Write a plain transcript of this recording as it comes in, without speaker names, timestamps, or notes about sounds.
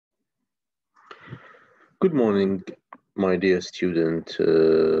Good morning, my dear student.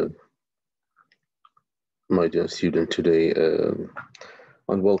 Today,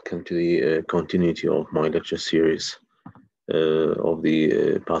 and welcome to the continuity of my lecture series of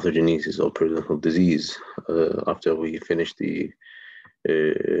the pathogenesis of periodontal disease. After we finish the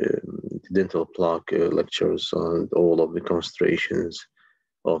dental plaque lectures and all of the considerations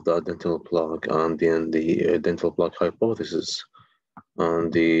of that dental plaque, and then the dental plaque hypothesis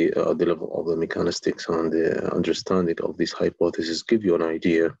and the level of the mechanistics and the understanding of this hypothesis give you an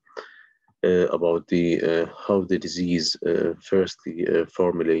idea about the how the disease firstly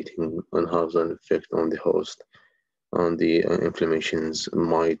formulating and has an effect on the host, and the inflammations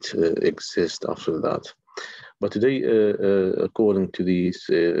might exist after that. But today, according to these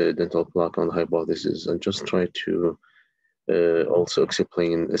dental plaque and hypothesis, I just try to also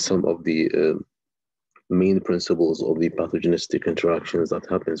explain some of the main principles of the pathogenistic interactions that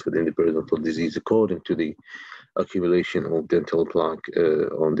happens within the periodontal disease according to the accumulation of dental plaque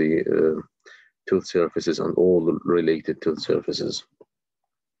on the tooth surfaces and all the related tooth surfaces.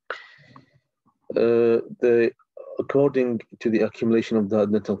 According to the accumulation of that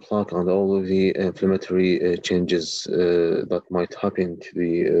dental plaque and all of the inflammatory changes that might happen to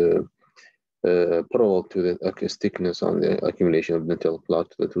the parallel to the thickness and the accumulation of dental plaque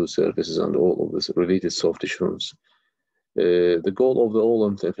to the tooth surfaces and all of this related soft tissues. The goal of the all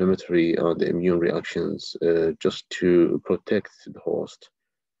inflammatory and the immune reactions just to protect the host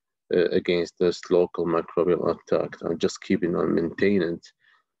against this local microbial attack and just keeping and maintaining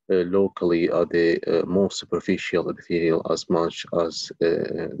locally at the most superficial epithelial as much as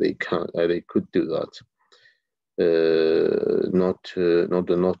they could do that. Not to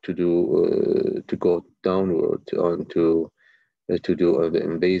go downward and to do the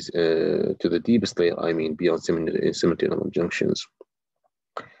invasive to the deepest layer. I mean, beyond seminal junctions.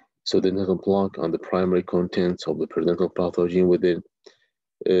 So the dental plaque and the primary contents of the periodontal pathogen within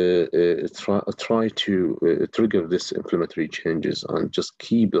try to trigger this inflammatory changes and just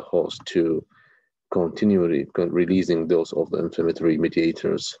keep the host to continually releasing those of the inflammatory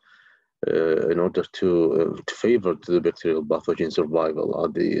mediators in order to favor the bacterial pathogen survival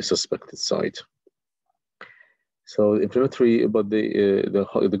at the suspected site. So inflammatory, but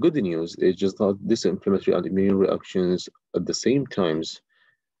the good news is just that this inflammatory and immune reactions at the same times,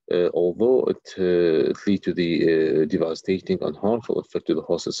 although it lead to the devastating and harmful effect to the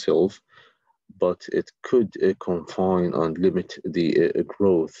host itself, but it could confine and limit the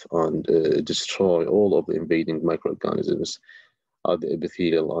growth and destroy all of the invading microorganisms at the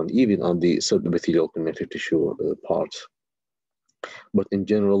epithelial and even on the subepithelial connective tissue part. But in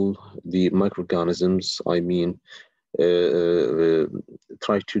general, the microorganisms, I mean,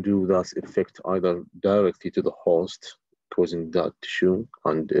 try to do that effect either directly to the host, causing that tissue.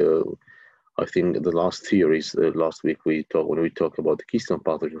 And I think the last theories, last week when we talked about the keystone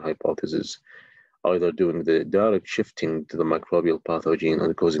pathogen hypothesis, either doing the direct shifting to the microbial pathogen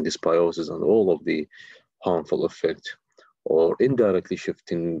and causing dysbiosis and all of the harmful effect, or indirectly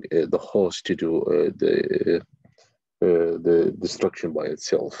shifting the host to do the destruction by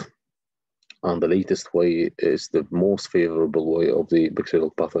itself. And the latest way is the most favorable way of the bacterial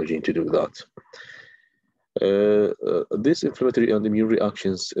pathogen to do that. These inflammatory and immune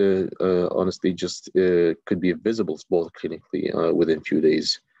reactions, honestly, just could be visible both clinically within a few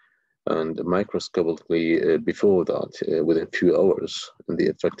days and microscopically before that within a few hours in the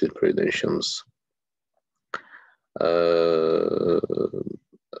affected periodontiums.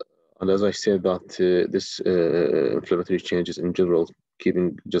 And as I said, that this inflammatory changes in general,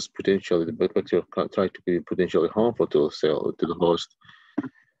 keeping just potentially the bacteria try to be potentially harmful to the cell, to the host,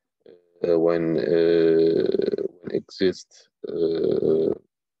 when exists in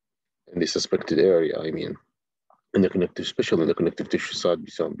the suspected area. I mean, in the connective, especially in the connective tissue side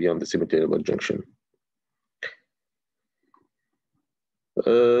beyond the seminal junction.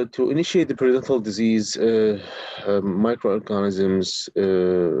 To initiate the periodontal disease, microorganisms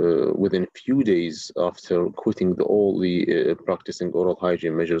within a few days after quitting practicing oral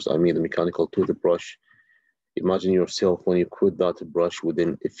hygiene measures, I mean the mechanical toothbrush. Imagine yourself when you quit that brush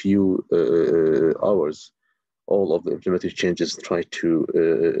within a few hours, all of the inflammatory changes try to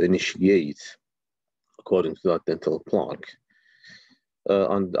initiate according to that dental plaque.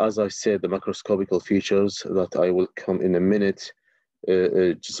 And as I said, the macroscopical features that I will come in a minute,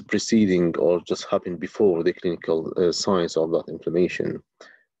 just preceding or just happened before the clinical signs of that inflammation.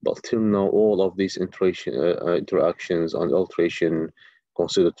 But till now, all of these interactions and alteration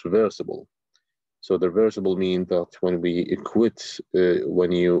considered reversible. So the reversible means that when we quit,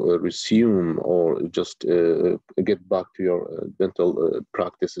 when you resume or just get back to your dental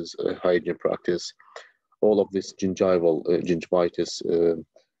practices, hygiene practice, all of this gingivitis,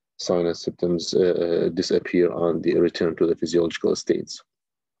 sinus symptoms disappear and they return to the physiological states.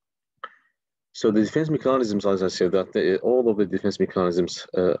 So the defense mechanisms, as I said, that all of the defense mechanisms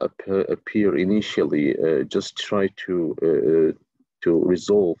appear initially just try to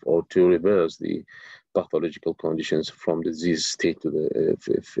resolve or to reverse the pathological conditions from the disease state to the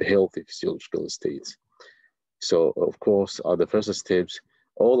healthy physiological states. So, of course, at the first steps,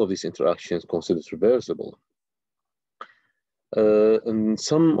 all of these interactions considered reversible. In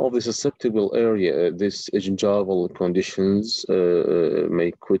some of the susceptible area, these gingival conditions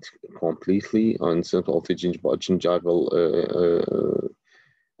may quit completely, and some of the gingival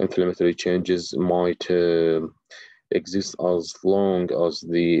inflammatory changes might exist as long as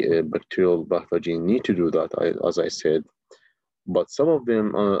the bacterial pathogen need to do that, as I said. But some of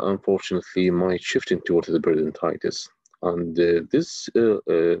them, unfortunately, might shift towards the periodontitis. And this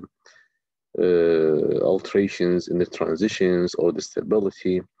alterations in the transitions or the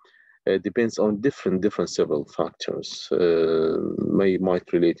stability depends on different several factors.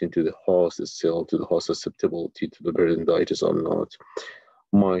 Might relate into the host itself, to the host susceptibility to the periodontitis or not.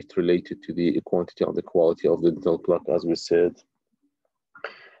 Might relate it to the quantity and the quality of the dental plaque, as we said.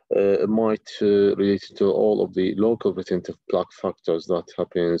 Might relate to all of the local retentive plaque factors that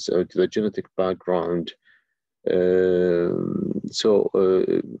happens to the genetic background.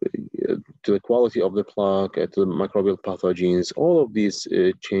 To the quality of the plaque, to the microbial pathogens, all of these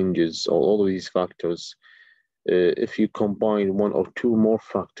changes, or all of these factors, if you combine one or two more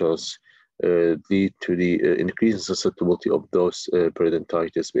factors, lead to the increasing susceptibility of those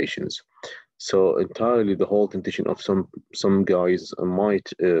periodontitis patients. So entirely the whole condition of some guys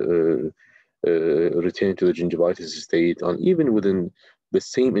might return to the gingivitis state, and even within the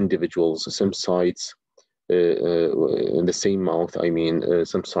same individuals, some sites in the same mouth,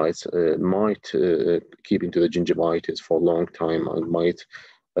 some sites might keep into the gingivitis for a long time, and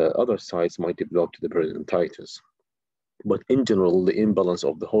other sites might develop to the periodontitis. But in general, the imbalance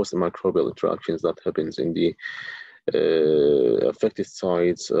of the host and microbial interactions that happens in the affected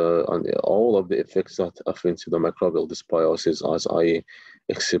sites and all of the effects that affect the microbial dysbiosis, as I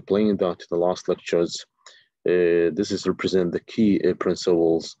explained that in the last lectures, this is represent the key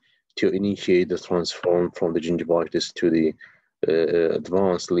principles to initiate the transform from the gingivitis to the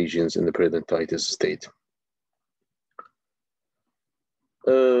advanced lesions in the periodontitis state.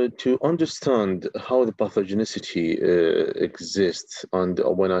 To understand how the pathogenicity exists, and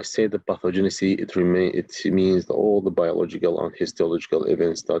when I say the pathogenicity, it means all the biological and histological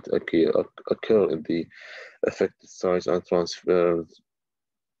events that occur in the affected sites and transfer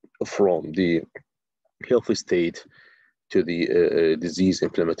from the healthy state to the disease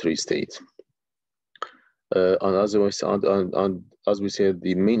inflammatory state. And as we said,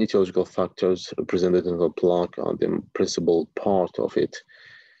 the main etiological factors represented in the plaque are the principal part of it.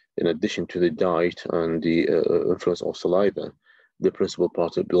 In addition to the diet and the influence of saliva, the principal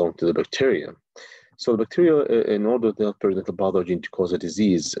part belong to the bacteria. So the bacteria, in order to periodontal pathogen to cause a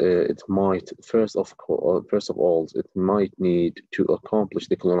disease, it might first of all, it might need to accomplish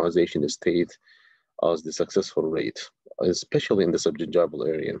the colonization state as the successful rate, especially in the subgingival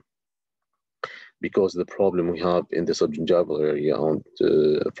area, because the problem we have in the subgingival area and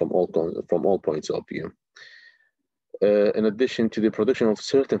from all points of view. In addition to the production of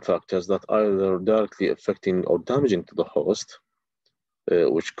certain factors that are either directly affecting or damaging to the host,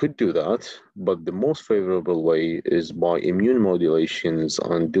 which could do that, but the most favorable way is by immune modulations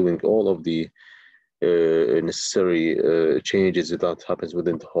and doing all of the necessary changes that happens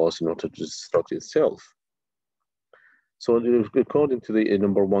within the host in order to destruct itself. So according to the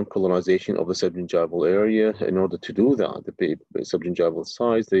number one, colonization of the subgingival area, in order to do that, the subgingival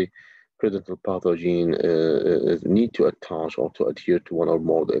size, the periodontal pathogen need to attach or to adhere to one or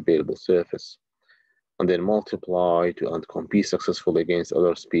more of the available surface, and then multiply and compete successfully against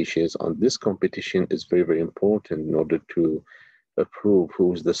other species. And this competition is very, very important in order to prove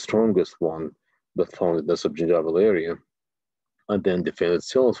who's the strongest one that found in the subgingival area, and then defend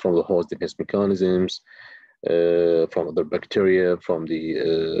itself from the host defense mechanisms, from other bacteria, from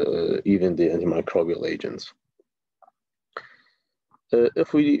the even the antimicrobial agents.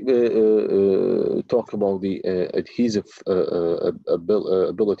 If we talk about the adhesive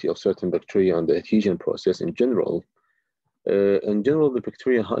ability of certain bacteria and the adhesion process in general, the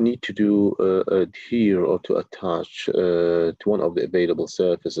bacteria need to adhere or to attach to one of the available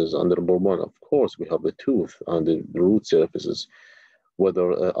surfaces. And number one, of course, we have the tooth and the root surfaces,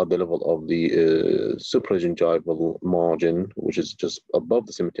 whether at the level of the supragingival margin, which is just above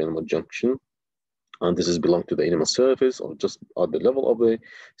the semitinal junction, And this is belong to the enamel surface or just at the level of the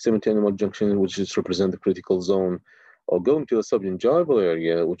cement-enamel junction, which is represent the critical zone, or going to the subgingival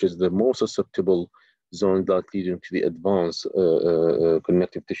area, which is the most susceptible zone that leading to the advanced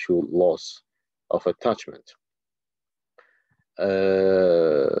connective tissue loss of attachment. And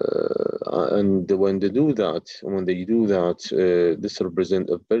when they do that, this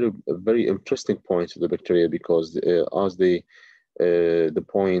represents a very interesting point to the bacteria, because as the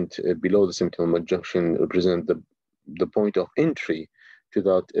point below the cement-enamel junction represent the point of entry to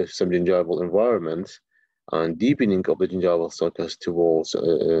that subgingival environment, and deepening of the gingival sulcus towards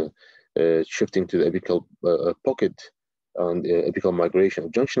shifting to the apical pocket and apical migration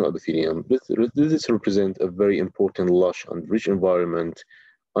of junctional epithelium. This represents a very important lush and rich environment,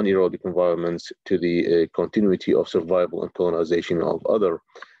 anaerobic environments, to the continuity of survival and colonization of other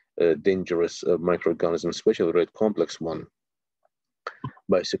dangerous microorganisms, especially red complex one,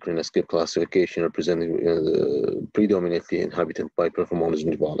 by synchronous skip classification, representing predominantly inhabited by Performonas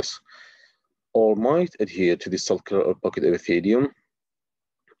gingivalis, or might adhere to the sulcular or pocket epithelium.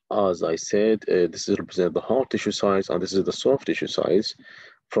 As I said, this is represent the hard tissue size, and this is the soft tissue size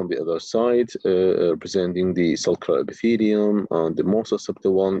from the other side, representing the sulcular epithelium, and the most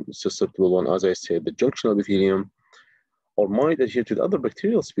susceptible one, as I said, the junctional epithelium, or might adhere to the other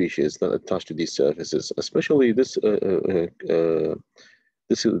bacterial species that attach to these surfaces. Especially this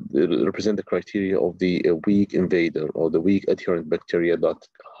represent the criteria of the weak invader or the weak adherent bacteria that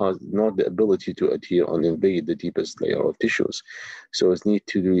has not the ability to adhere and invade the deepest layer of tissues. So it's need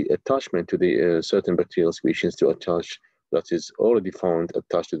to do attachment to the certain bacterial species to attach that is already found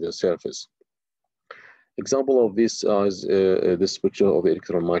attached to the surface. Example of this is this picture of the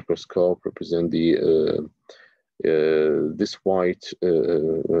electron microscope represent the this white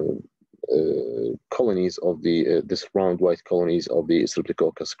colonies of the this round white colonies of the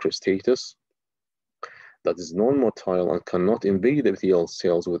Streptococcus cristatus that is non-motile and cannot invade the epithelial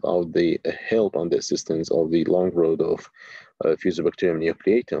cells without the help and the assistance of the long rod of Fusobacterium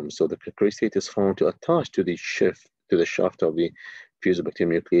nucleatum. So the cristatus found to attach to the shaft of the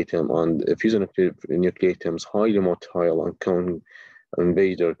Fusobacterium nucleatum, and Fusobacterium nucleatum is highly motile and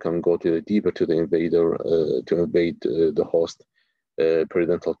invader can go to the deeper to the invader to invade the host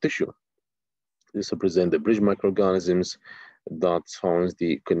periodontal tissue. This represents the bridge microorganisms that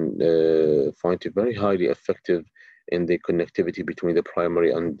find to very highly effective in the connectivity between the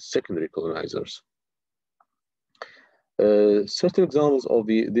primary and secondary colonizers. Certain examples of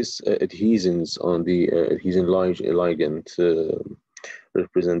this adhesions on the adhesion ligand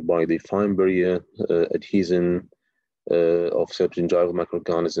represented by the fine barrier adhesion of subgingival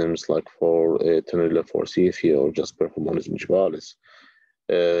microorganisms like for Tenerilia forsythia or just Performonas gingivalis.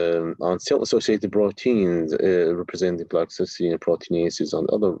 And cell-associated proteins representing like cysteine proteinases and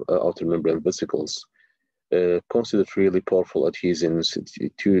other outer membrane vesicles considered really powerful adhesins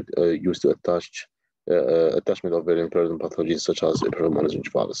used to attach attachment of variant periodontal pathogens such as Performonas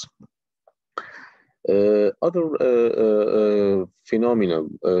gingivalis. Other phenomena,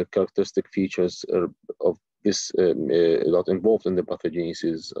 characteristic features of this that involved in the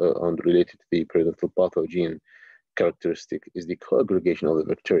pathogenesis and related to the periodontal pathogen characteristic is the co-aggregation of the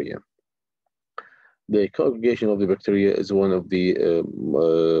bacteria. The co-aggregation of the bacteria is one of the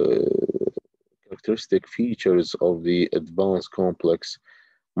characteristic features of the advanced complex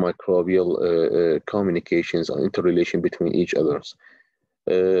microbial communications and interrelation between each others.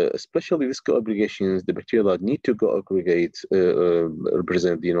 Especially these co-aggregations, the bacteria that need to co-aggregate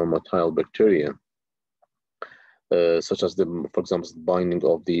represent the non-motile bacteria, such as for example, the binding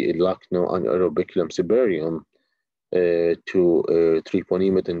of the Lacno and Aerobiculum sibarium to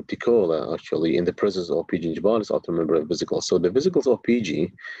Treponema denticola, actually, in the presence of PG gingivalis outer membrane vesicles. So the vesicles of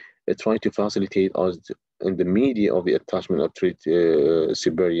PG try to facilitate us in the media of the attachment of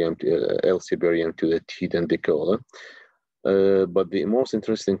Sibarium, L sibarium to the T denticola. But the most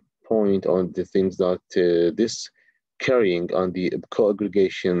interesting point on the things that this carrying and the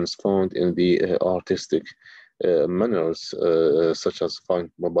co-aggregations found in the artistic manners, such as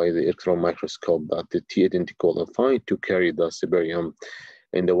found by the electron microscope, that the T denticola find to carry the Sibarium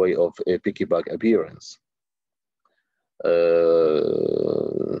in the way of a piggyback appearance,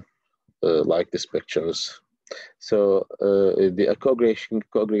 like these pictures. So the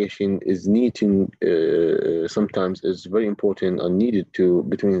co-aggregation is needing sometimes is very important and needed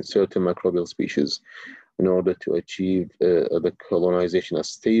between certain microbial species in order to achieve the colonization as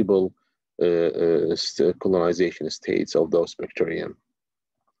stable colonization states of those bacteria.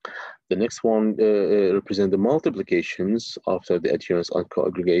 The next one represent the multiplications after the adherence and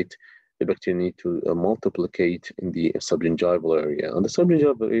co-aggregate. The bacteria need to multiplicate in the subgingival area, and the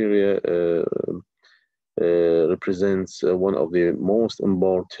subgingival area represents one of the most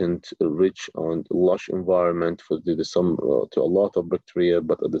important, rich and lush environment for some to a lot of bacteria,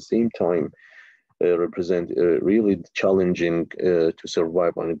 but at the same time represent really challenging to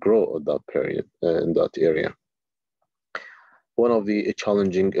survive and grow at that period in that area. One of the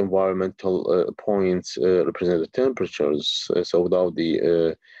challenging environmental points represent the temperatures. So without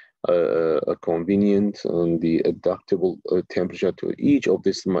the a convenient and the adaptable temperature to each of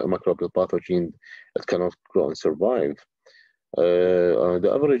these microbial pathogens, it cannot grow and survive.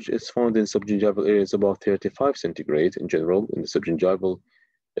 The average is found in subgingival areas about 35 centigrade in general in the subgingival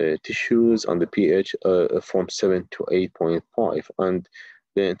tissues, and the pH from 7 to 8.5. And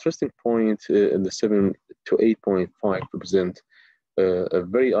the interesting point in the 7 to 8.5 represent a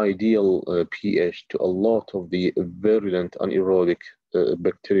very ideal pH to a lot of the virulent anaerobic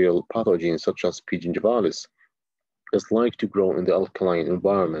bacterial pathogens such as P. gingivalis. It's like to grow in the alkaline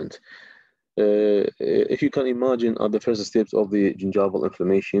environment. If you can imagine at the first steps of the gingival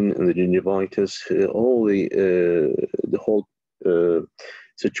inflammation and the gingivitis, all the whole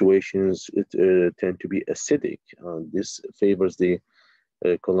situations tend to be acidic, and this favors the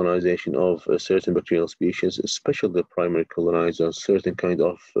colonization of certain bacterial species, especially the primary colonizers. Certain kind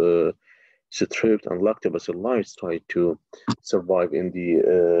of streptococcus and lactobacilli try to survive in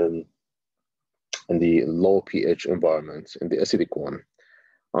the low pH environments, in the acidic one.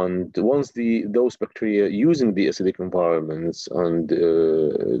 And once those bacteria using the acidic environments and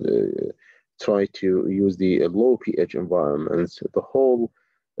try to use the low pH environments, the whole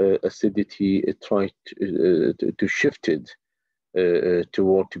acidity tried to shift it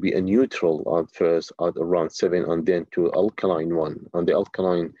toward to be a neutral at first at around 7, and then to alkaline one. And the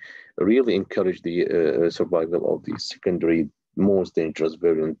alkaline really encourage the survival of the secondary most dangerous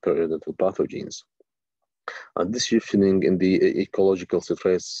virulent periodontal pathogens. And this shifting in the ecological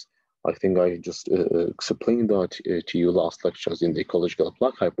stress, I think I just explained that to you last lectures in the ecological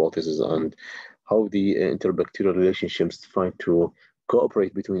plaque hypothesis, and how the interbacterial relationships try to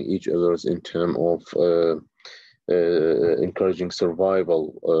cooperate between each others in terms of encouraging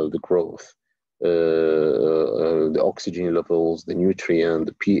survival, the growth, the oxygen levels, the nutrient,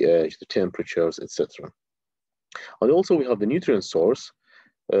 the pH, the temperatures, etc. And also we have the nutrient source.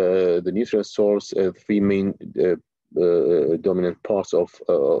 The nutrient source, three main dominant parts of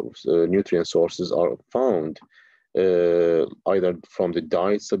nutrient sources are found either from the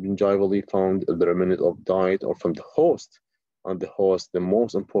diet subgingivally found, the remnant of diet, or from the host. And the host, the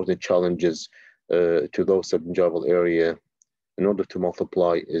most important challenges to those subgingival area in order to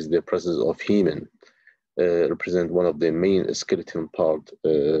multiply is the presence of hemin, represent one of the main skeleton part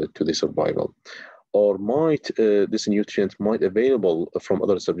to the survival. Or might this nutrient might available from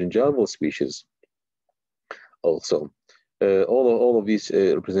other subgingival species also. All of these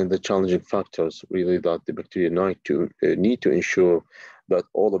represent the challenging factors really that the bacteria need to ensure that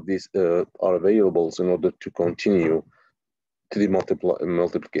all of these are available in order to continue to the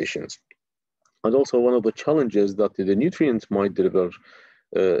multiplications. And also one of the challenges that the nutrients might deliver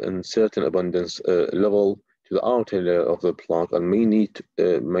in certain abundance level to the outer layer of the plaque and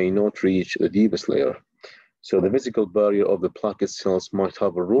may not reach the deepest layer. So the physical barrier of the plaque cells might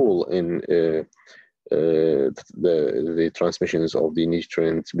have a role in the transmissions of the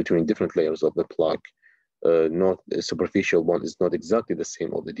nutrients between different layers of the plaque. Not a superficial one is not exactly the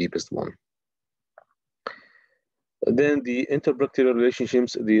same as the deepest one. Then the interbacterial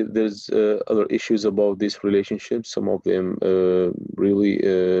relationships, there's other issues about these relationships, some of them really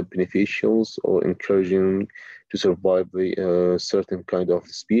beneficial or encouraging to survive the certain kind of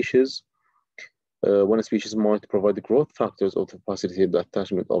species. One species might provide the growth factors of the facilitated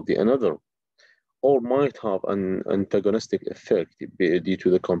attachment of the another, or might have an antagonistic effect due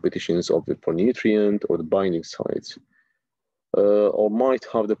to the competitions of the for nutrient or the binding sites. Or might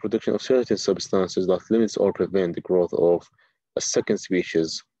have the production of certain substances that limits or prevent the growth of a second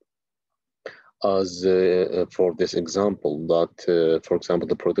species, as for this example, that, for example,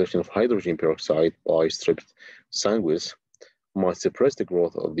 the production of hydrogen peroxide by Streptococcus sanguis might suppress the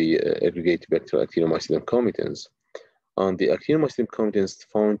growth of the aggregate bacterial Actinomycetium comitans. And the Actinomycetium comitans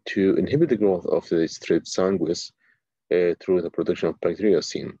found to inhibit the growth of the Streptococcus sanguis through the production of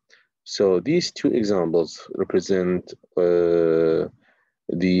bacteriocin. So these two examples represent the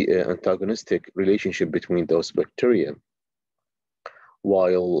antagonistic relationship between those bacteria,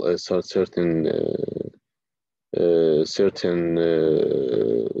 while certain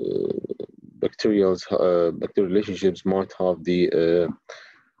bacterial relationships might have the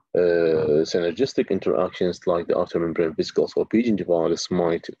synergistic interactions, like the outer membrane vesicles or P. gingivalis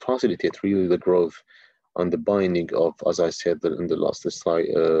might facilitate really the growth and the binding of, as I said in the last slide,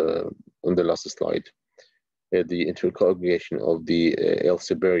 the intercoagulation of the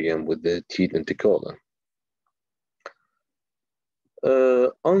L-Siberium with the teeth and colon.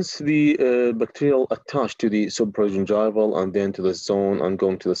 Once the bacterial attached to the supragingival and then to the zone and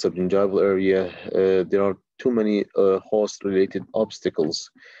going to the subgingival area, there are too many host-related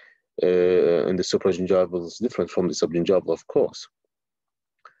obstacles in the supragingival. Is different from the subgingival, of course.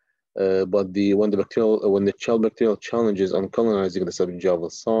 But when the child bacterial challenges on colonizing the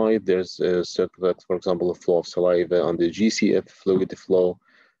subgingival side, there's circulate, for example, the flow of saliva and the GCF fluid flow.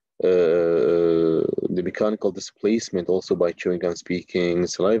 The mechanical displacement also by chewing and speaking,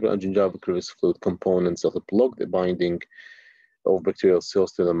 saliva and gingival crevice fluid components that block the binding of bacterial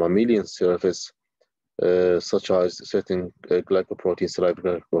cells to the mammalian surface, such as certain glycoprotein, saliva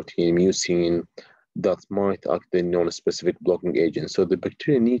glycoprotein, mucin, that might act as non-specific blocking agents. So the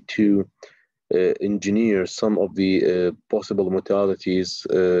bacteria need to engineer some of the possible modalities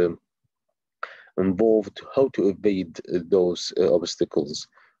involved how to evade those obstacles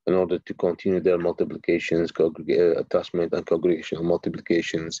in order to continue their multiplications, attachment and congregational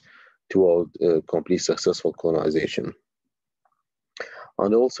multiplications toward complete successful colonization.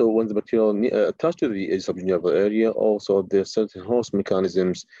 And also when the bacteria attached to the subgingival area, also there are certain host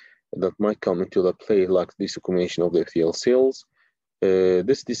mechanisms that might come into the play, like desquamation of the epithelial cells.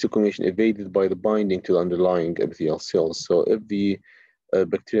 This desquamation evaded by the binding to the underlying epithelial cells. So if the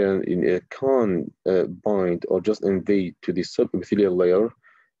bacteria can bind or just invade to the subepithelial layer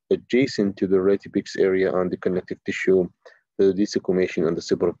adjacent to the retipix area and the connective tissue, the desquamation and the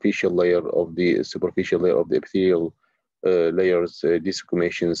superficial layer of the epithelial layers,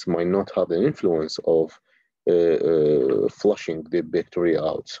 desquamations might not have an influence of flushing the bacteria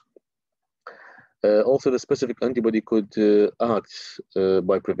out. Also, the specific antibody could act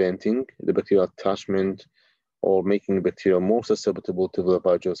by preventing the bacterial attachment or making the bacteria more susceptible to the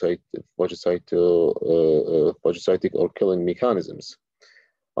phagocytic or killing mechanisms.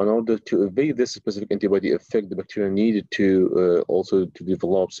 In order to evade this specific antibody effect, the bacteria needed to also to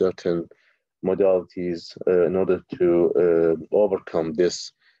develop certain modalities in order to overcome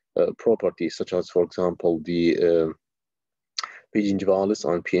this property, such as, for example, the P. gingivalis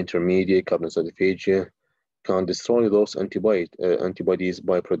and P. intermediate carbonocytophagia can destroy those antibodies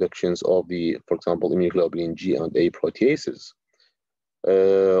by productions of the, for example, immunoglobulin G and A proteases.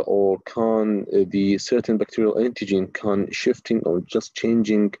 Or can the certain bacterial antigen can shifting or just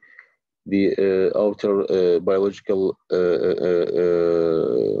changing the outer biological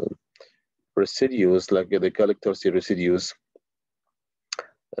residues, like the galactose residues,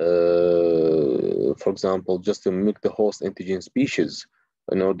 for example, just to make the host antigen species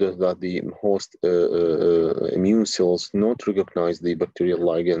in order that the host immune cells not recognize the bacterial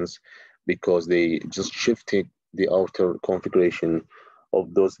ligands because they just shifted the outer configuration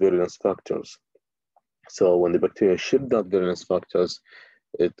of those virulence factors. So when the bacteria shift that virulence factors,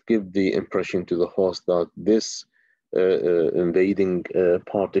 it gives the impression to the host that this invading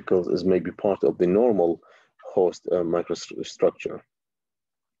particles is maybe part of the normal host microstructure.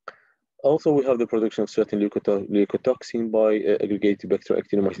 Also, we have the production of certain leukotoxin by aggregated bacterial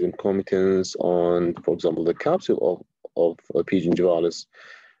actinomycetum comitans on, for example, the capsule of P. gingivalis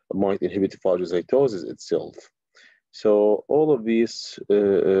might inhibit phagocytosis itself. So all of these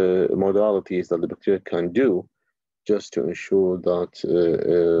modalities that the bacteria can do just to ensure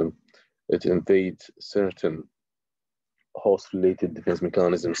that it invades certain host-related defense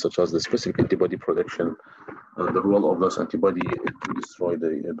mechanisms, such as the specific antibody production, the role of those antibody to destroy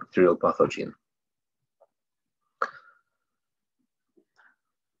the bacterial pathogen.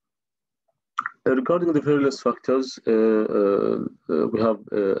 Regarding the virulence factors, we have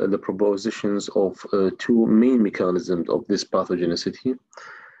the propositions of two main mechanisms of this pathogenicity.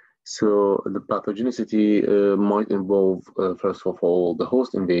 So the pathogenicity might involve, first of all, the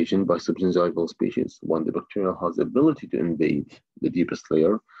host invasion by subgingival species. When the bacteria has the ability to invade the deepest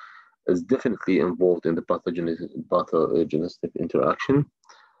layer, is definitely involved in the pathogenistic interaction.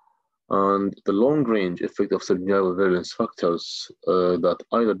 And the long-range effect of subgingival virulence factors that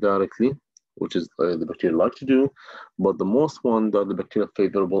either directly, which is the bacteria like to do, but the most one that the bacteria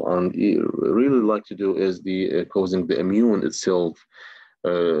favorable and really like to do is the causing the immune itself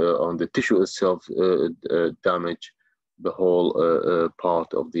on the tissue itself damage the whole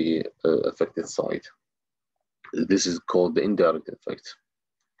part of the affected site. This is called the indirect effect.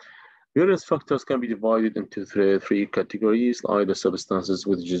 Virulence factors can be divided into three categories, either substances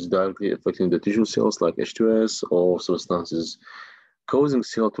which is directly affecting the tissue cells like H2S, or substances causing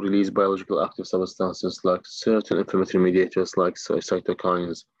cell to release biological active substances like certain inflammatory mediators like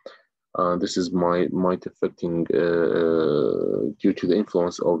cytokines. This is might affecting due to the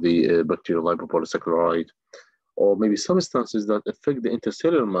influence of the bacterial lipopolysaccharide or maybe substances that affect the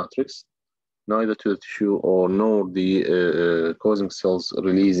intercellular matrix, neither to the tissue or nor the causing cells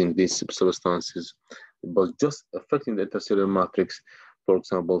releasing these substances, but just affecting the intercellular matrix, for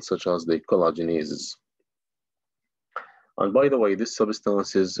example, such as the collagenases. And by the way, these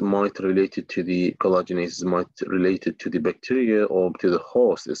substances might related to the collagenases, might related to the bacteria or to the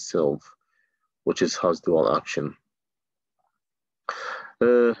host itself, which has dual action.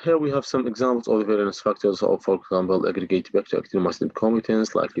 Here we have some examples of the various factors of, for example, aggregate bacterial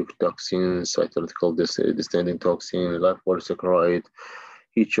commitants like leukotoxin, cytolytical distending toxin, lipopolysaccharide,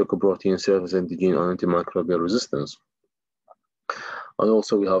 heat shock protein, surface antigen, and antimicrobial resistance. And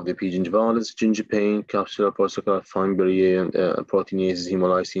also we have the P. gingivalis, gingipain, capsular polysaccharide, fine barrier, proteinases,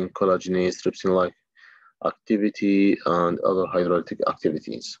 hemolysin, collagenase, trypsin-like activity, and other hydrolytic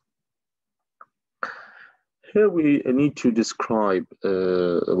activities. Here we need to describe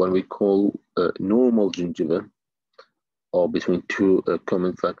what we call normal gingiva, or between two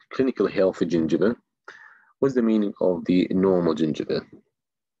comments like clinically healthy gingiva. What's the meaning of the normal gingiva?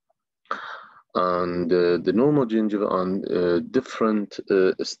 And the normal gingiva and different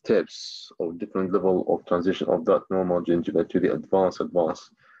steps or different level of transition of that normal gingiva to the advanced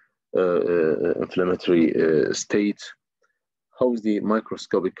inflammatory state. How the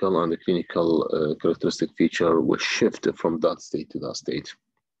microscopical and the clinical characteristic feature will shift from that state to that state.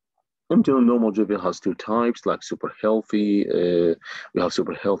 In general, normal gingiva has two types, like super healthy. We have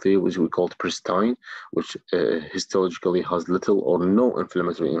super healthy, which we call pristine, which histologically has little or no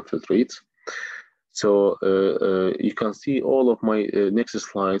inflammatory infiltrates. So you can see all of my next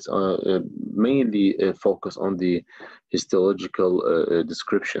slides mainly focus on the histological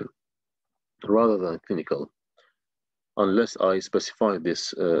description rather than clinical, unless I specify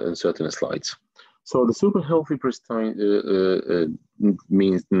this in certain slides. So the super healthy pristine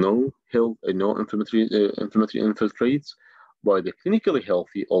means no inflammatory infiltrates. By the clinically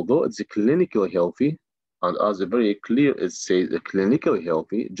healthy, although it's a clinically healthy, and as a very clear it says clinically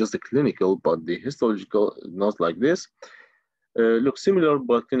healthy, just the clinical, but the histological not like this. Look similar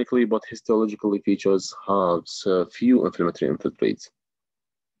but clinically, but histologically features have few inflammatory infiltrates.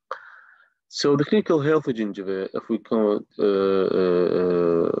 So the clinical healthy gingiva, if we can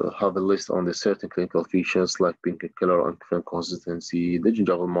have a list on the certain clinical features like pink color and cream consistency, the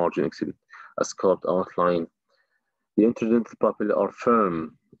gingival margin exhibit a scalloped outline, the interdental papillae are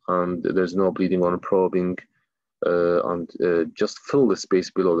firm and there's no bleeding or probing, and just fill the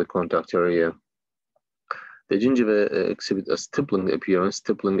space below the contact area. The gingiva exhibit a stippling appearance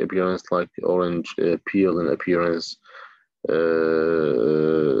like orange peel in appearance.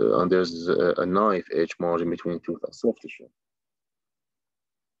 And there's a knife edge margin between tooth and soft tissue.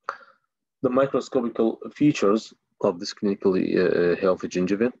 The microscopical features of this clinically healthy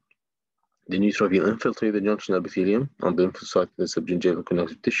gingiva: the neutrophil infiltrate the junction epithelium on the lymphocyte the subgingival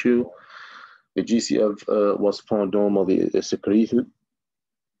connective tissue. The GCF was found normally secreted.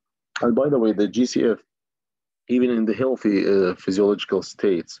 And by the way, the GCF, even in the healthy physiological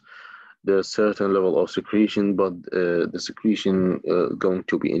states, there's certain level of secretion, but the secretion going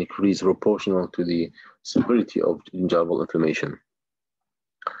to be increased proportional to the severity of gingival inflammation.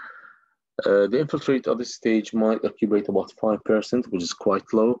 The infiltrate at this stage might occupy about 5%, which is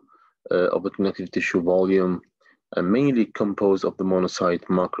quite low, of the connective tissue volume, mainly composed of the monocyte,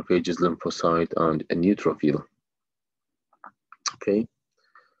 macrophages, lymphocyte, and a neutrophil. Okay.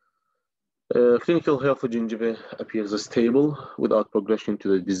 Clinical healthy gingiva appears as stable without progression to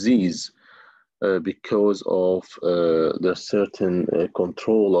the disease because of the certain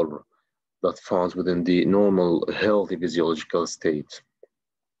controller that falls within the normal healthy physiological state.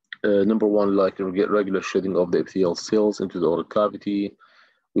 Number one, like regular shedding of the epithelial cells into the oral cavity.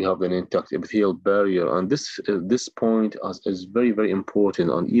 We have an intact epithelial barrier, and this point is very, very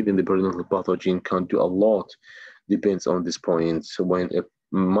important, and even the periodontal pathogen can do a lot, depends on this point. So when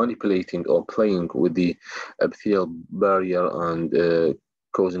manipulating or playing with the epithelial barrier and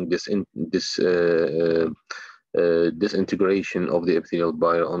causing disintegration of the epithelial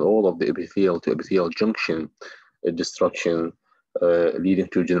barrier on all of the epithelial to epithelial junction destruction, leading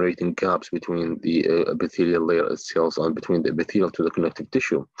to generating gaps between the epithelial layer itself and between the epithelial to the connective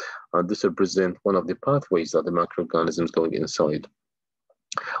tissue. And this represents one of the pathways that the microorganisms going inside.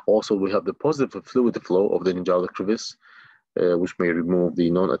 Also, we have the positive fluid flow of the gingival crevice, which may remove the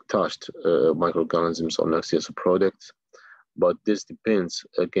non-attached microorganisms or noxious products. But this depends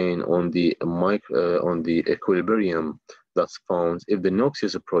again on the equilibrium that's found if the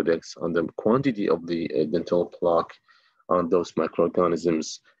noxious products and the quantity of the dental plaque and those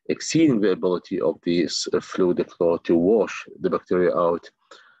microorganisms exceeding the ability of the fluid flow to wash the bacteria out,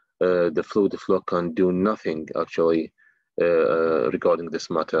 the fluid flow can do nothing actually regarding this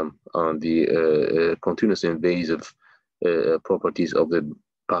matter, and the continuous invasive properties of the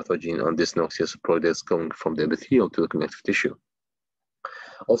pathogen and this noxious products going from the epithelial to the connective tissue.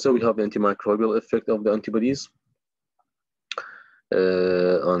 Also, we have the antimicrobial effect of the antibodies.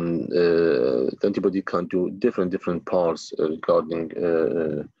 The antibody can do different parts regarding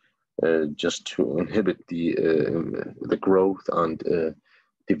just to inhibit the growth and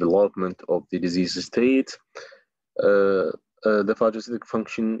development of the disease state. The phagocytic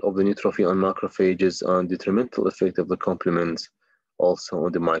function of the neutrophil and macrophages, and detrimental effect of the complements also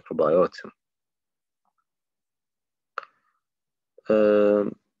on the microbiota.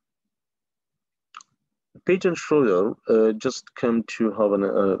 Page and Schroeder just came to have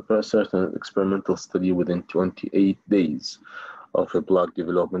a certain experimental study within 28 days of a plaque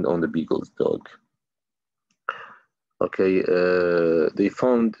development on the Beagle's dog. Okay, they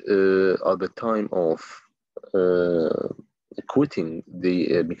found at the time of quitting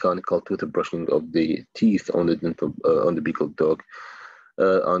the mechanical toothbrushing of the teeth on the Beagle dog,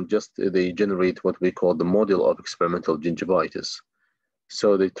 and just they generate what we call the model of experimental gingivitis.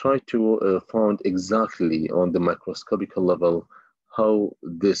 So they try to find exactly on the microscopical level how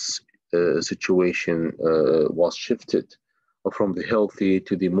this situation was shifted from the healthy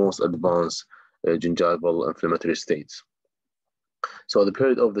to the most advanced gingival inflammatory states. So the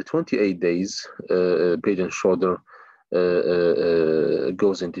period of the 28 days, Page and Schroeder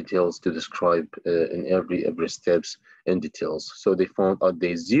goes in details to describe in every steps in details. So they found at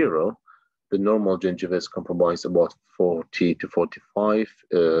day 0, the normal gingiva is comprised about 40 to 45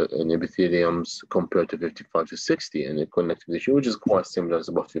 in epitheliums compared to 55 to 60 in the connective tissue, which is quite similar, it's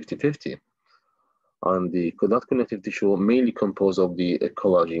about 50-50. And that connective tissue mainly composed of the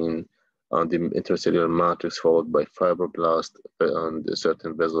collagen and the intercellular matrix, followed by fibroblast and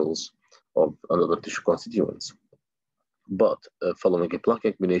certain vessels of other tissue constituents. But following a plaque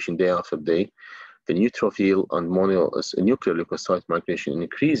accumulation day after day, the neutrophil and mononuclear leukocyte migration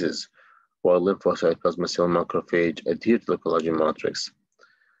increases, while lymphocyte, plasma cell, macrophage adhere to the collagen matrix.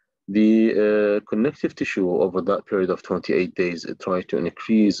 The connective tissue over that period of 28 days tried to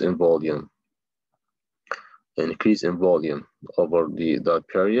increase in volume over that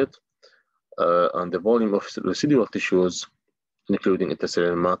period, and the volume of residual tissues, including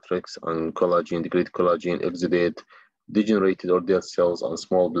intercellular matrix and collagen, degraded collagen, exudate, degenerated or dead cells, and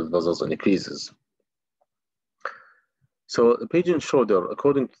small blood vessels increases. So Page and Schroeder,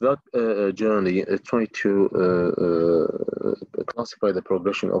 according to that journey, tried to classify the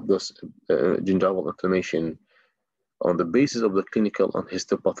progression of this gingival inflammation on the basis of the clinical and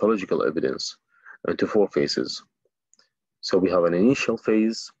histopathological evidence into 4 phases. So we have an initial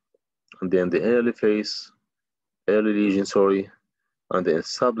phase, and then the early lesion, and the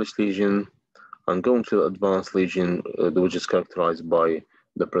established lesion, and going to the advanced lesion, which is characterized by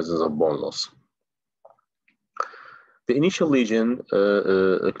the presence of bone loss. The initial lesion,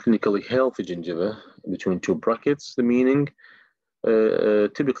 a clinically healthy gingiva between 2 brackets, the meaning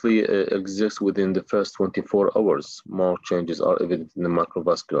typically exists within the first 24 hours. More changes are evident in the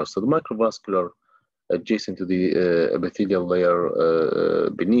microvascular. So the microvascular adjacent to the epithelial layer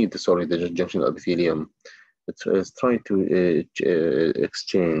beneath, the junctional epithelium, it's trying to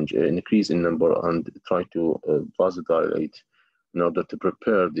exchange, increase in number, and try to vasodilate in order to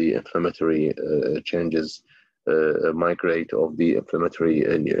prepare the inflammatory changes, migrate of the inflammatory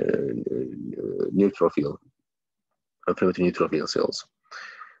neutrophil cells.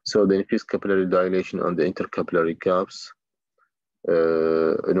 So the increased capillary dilation and the intercapillary gaps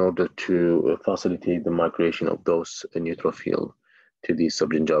in order to facilitate the migration of those neutrophil to the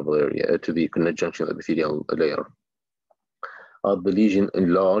subgingival area, to the junctional epithelial layer. The lesion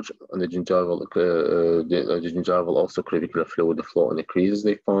enlarged and the gingival also clavicular fluid flow increases.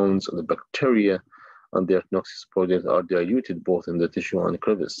 They found the bacteria and their noxious products are diluted both in the tissue and the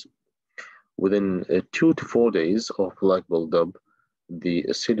crevice. Within 2 to 4 days of plaque buildup,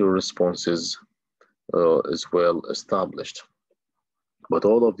 the cellular responses is well established. But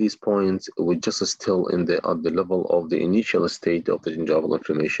all of these points were just still at the level of the initial state of the gingival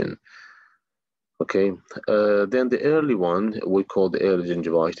inflammation. Okay, then the early one we call the early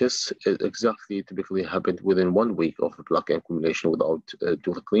gingivitis. It exactly typically happened within 1 week of plaque accumulation without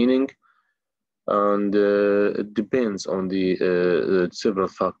tooth cleaning. And it depends on the several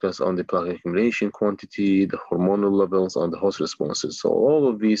factors on the plaque accumulation quantity, the hormonal levels, and the host responses. So all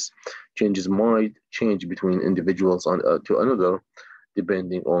of these changes might change between individuals and to another,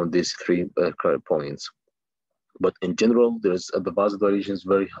 depending on these 3 points. But in general, there's the vasodilation is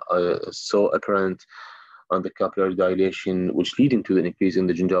very so apparent, and the capillary dilation, which leading to the increase in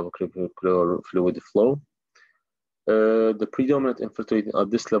the gingival fluid flow. The predominant infiltrating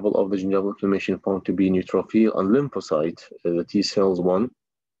at this level of the gingival inflammation found to be neutrophil and lymphocyte, the T cells 1,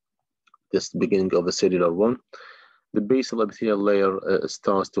 this beginning of the cellular one. The basal epithelial layer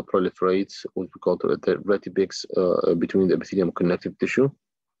starts to proliferate, what we call the reticulates between the epithelium and connective tissue.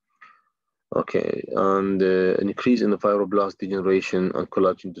 Okay, and an increase in the fibroblast degeneration and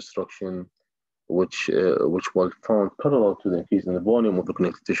collagen destruction, which was found parallel to the increase in the volume of the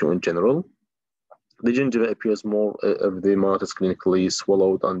connective tissue in general. The gingiva appears more erythematous, clinically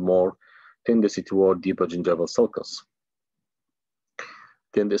swallowed, and more tendency toward deeper gingival sulcus.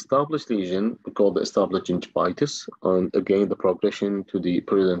 Then the established lesion, we call the established gingivitis, and again the progression to the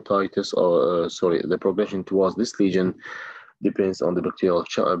periodontitis, the progression towards this lesion depends on the bacterial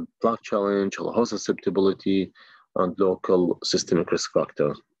plaque challenge, host susceptibility, and local systemic risk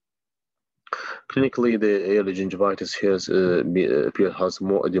factors. Clinically, the early gingivitis has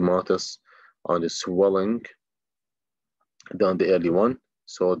more edematous and is swelling than the early one.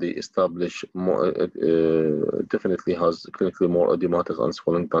 So the established definitely has clinically more edematous and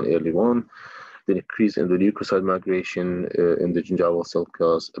swelling than early one. The increase in the leukocyte migration in the gingival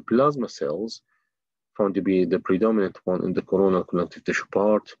sulcus, plasma cells found to be the predominant one in the coronal connective tissue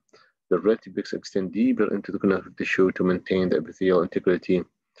part. The reticulates extend deeper into the connective tissue to maintain the epithelial integrity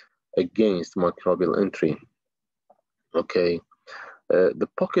against microbial entry. Okay, the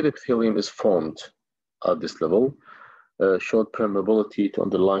pocket epithelium is formed at this level, showed permeability to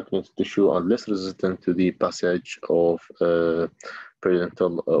underlying connective tissue and less resistant to the passage of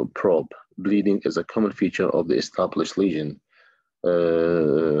periodontal probe. Bleeding is a common feature of the established lesion.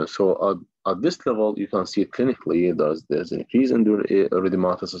 So at this level, you can see clinically there's an increase in the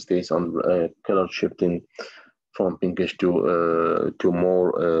erythematous states and color shifting from pinkish to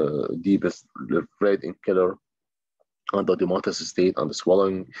more deepest red in color, and the edematous state and the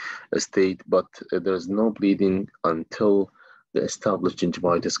swallowing state, but there's no bleeding until the established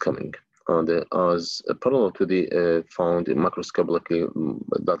gingivitis coming. And as parallel to the found macroscopically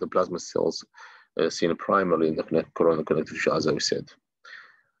that the plasma cells seen primarily in the coronal connective tissue, as I said.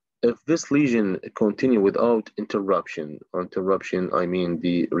 If this lesion continue without interruption I mean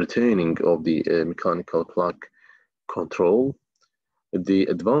the returning of the mechanical plaque control, the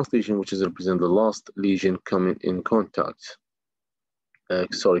advanced lesion, which is represent the last lesion coming in contact,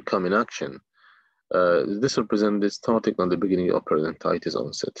 come in action. This represents the starting on the beginning of periodontitis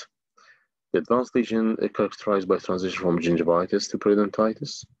onset. The advanced lesion is characterized by transition from gingivitis to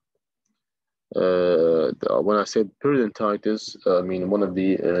periodontitis. When I said periodontitis, I mean one of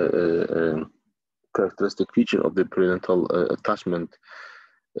the characteristic feature of the periodontal attachment,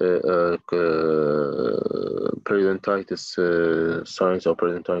 periodontitis, signs of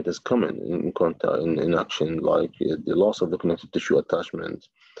periodontitis common in contact in action, like the loss of the connective tissue attachment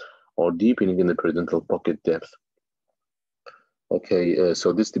or deepening in the periodontal pocket depth. Okay,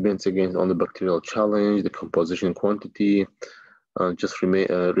 so this depends again on the bacterial challenge, the composition quantity, and just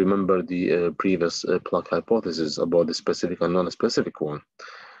remember the previous plaque hypothesis about the specific and non-specific one.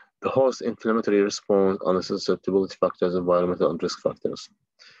 The host inflammatory response and the susceptibility factors, environmental and risk factors.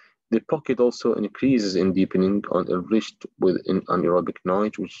 The pocket also increases in deepening and enriched with an anaerobic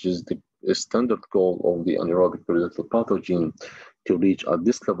niche, which is the standard goal of the anaerobic periodontal pathogen, to reach at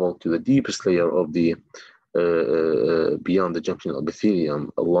this level to the deepest layer of the beyond the junction epithelium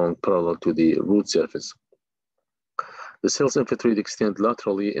along parallel to the root surface. The cells infiltrate, extend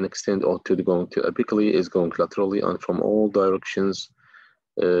laterally, and extend out to going to apically is going laterally and from all directions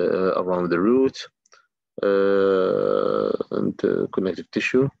around the root and connective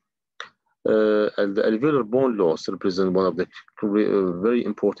tissue. And the alveolar bone loss represents one of the very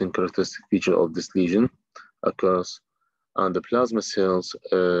important characteristic feature of this lesion occurs, and the plasma cells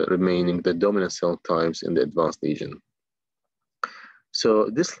remaining the dominant cell types in the advanced lesion. So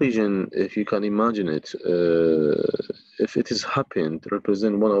this lesion, if you can imagine it, if it has happened,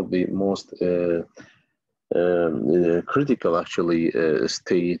 represent one of the most critical actually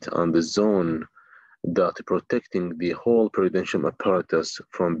state and the zone that protecting the whole periodontium apparatus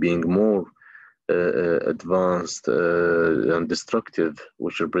from being more advanced and destructive,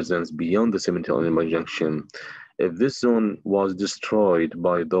 which represents beyond the cemental animal junction. If this zone was destroyed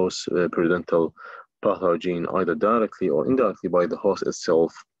by those periodontal pathogen, either directly or indirectly by the host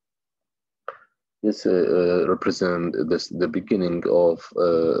itself, this represents the beginning of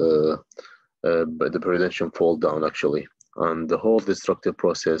the periodontium fall down actually, and the whole destructive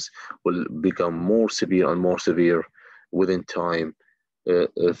process will become more severe and more severe within time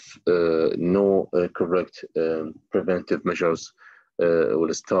if no correct preventive measures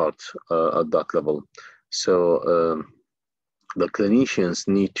will start at that level. So the clinicians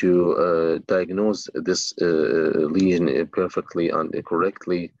need to diagnose this lesion perfectly and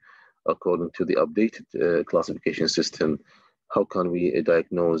correctly according to the updated classification system. How can we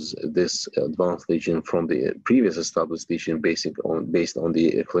diagnose this advanced lesion from the previous established lesion based on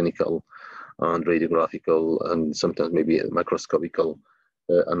the clinical and radiographical and sometimes maybe microscopical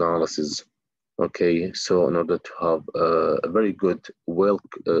analysis? Okay, so in order to have a very good,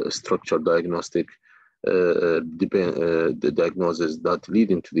 well-structured diagnostic the diagnosis that lead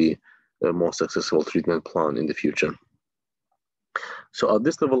into the more successful treatment plan in the future. So at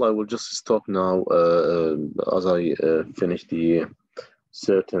this level, I will just stop now as I finish the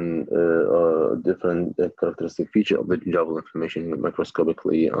certain different characteristic feature of the gingival inflammation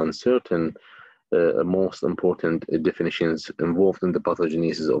microscopically and certain most important definitions involved in the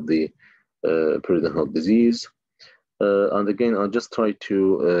pathogenesis of the periodontal disease. And again, I'll just try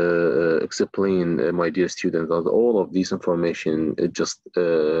to explain, my dear students, that all of this information,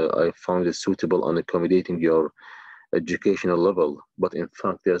 I found it suitable and accommodating your educational level. But in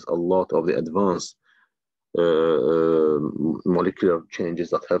fact, there's a lot of the advanced molecular changes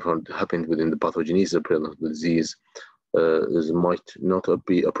that have happened within the pathogenesis of periodontal disease might not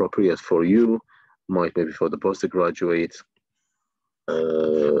be appropriate for you, might maybe for the postgraduate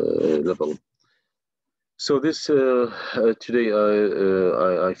level. So this today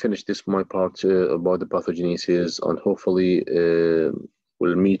I finished this my part about the pathogenesis, and hopefully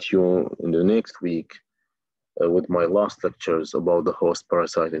we'll meet you in the next week with my last lectures about the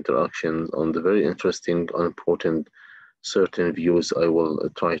host-parasite interactions on the very interesting and important certain views I will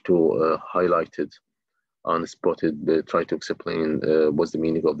try to highlight it and spotted, try to explain what's the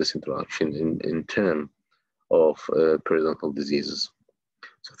meaning of this interaction in terms of periodontal diseases.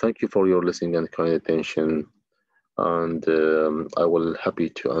 So thank you for your listening and kind attention, and I will happy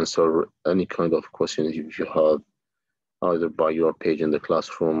to answer any kind of questions if you have, either by your page in the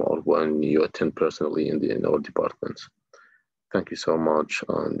classroom or when you attend personally in our departments. Thank you so much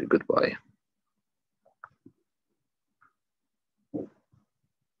and goodbye.